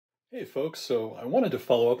Hey folks, so I wanted to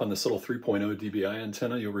follow up on this little 3.0 dBi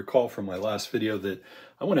antenna. You'll recall from my last video that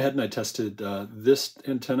I went ahead and I tested this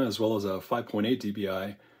antenna as well as a 5.8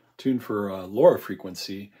 dBi tuned for LoRa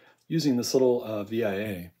frequency using this little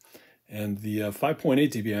VIA. And the 5.8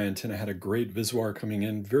 dBi antenna had a great VSWR coming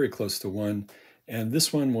in very close to 1, and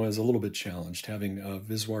this one was a little bit challenged, having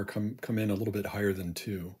VSWR come in a little bit higher than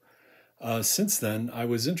 2. Since then, I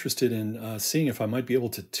was interested in seeing if I might be able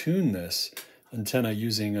to tune this antenna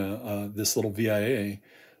using this little VIA.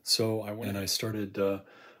 So I went and I started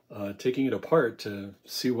taking it apart to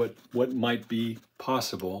see what might be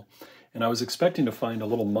possible. And I was expecting to find a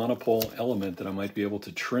little monopole element that I might be able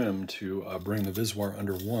to trim to bring the VSWR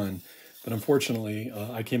under 1. But unfortunately,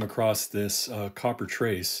 I came across this copper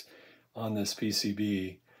trace on this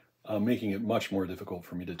PCB, making it much more difficult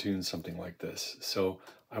for me to tune something like this. So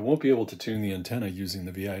I won't be able to tune the antenna using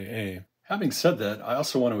the VIA. Having said that, I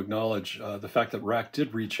also want to acknowledge the fact that RAK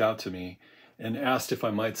did reach out to me and asked if I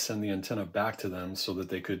might send the antenna back to them so that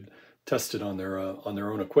they could test it on their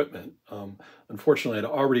own equipment. Unfortunately, I'd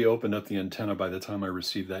already opened up the antenna by the time I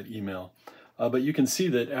received that email. But you can see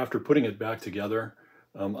that after putting it back together,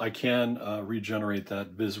 I can regenerate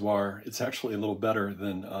that VSWR. It's actually a little better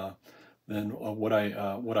than what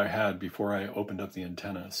I had before I opened up the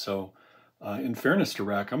antenna. So in fairness to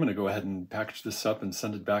RAK, I'm going to go ahead and package this up and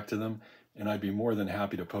send it back to them, and I'd be more than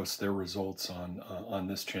happy to post their results on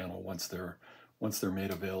this channel once they're made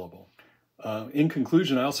available. In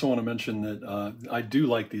conclusion, I also want to mention that I do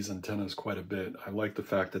like these antennas quite a bit. I like the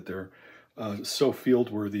fact that they're so field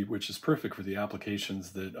worthy, which is perfect for the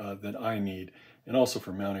applications that I need, and also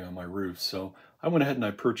for mounting on my roof. So I went ahead and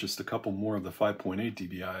I purchased a couple more of the 5.8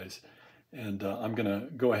 dBis, and I'm going to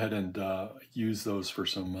go ahead and use those for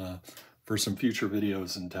some future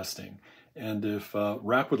videos and testing. And if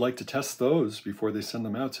RAK would like to test those before they send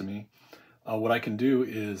them out to me, what I can do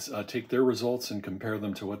is take their results and compare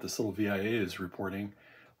them to what this little VIA is reporting,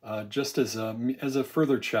 just as a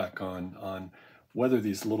further check on whether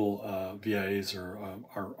these little VIAs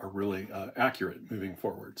are really accurate moving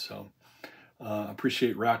forward. So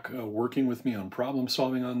appreciate RAK working with me on problem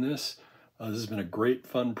solving on this. This has been a great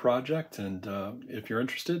fun project, and if you're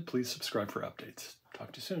interested, please subscribe for updates.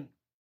 Talk to you soon.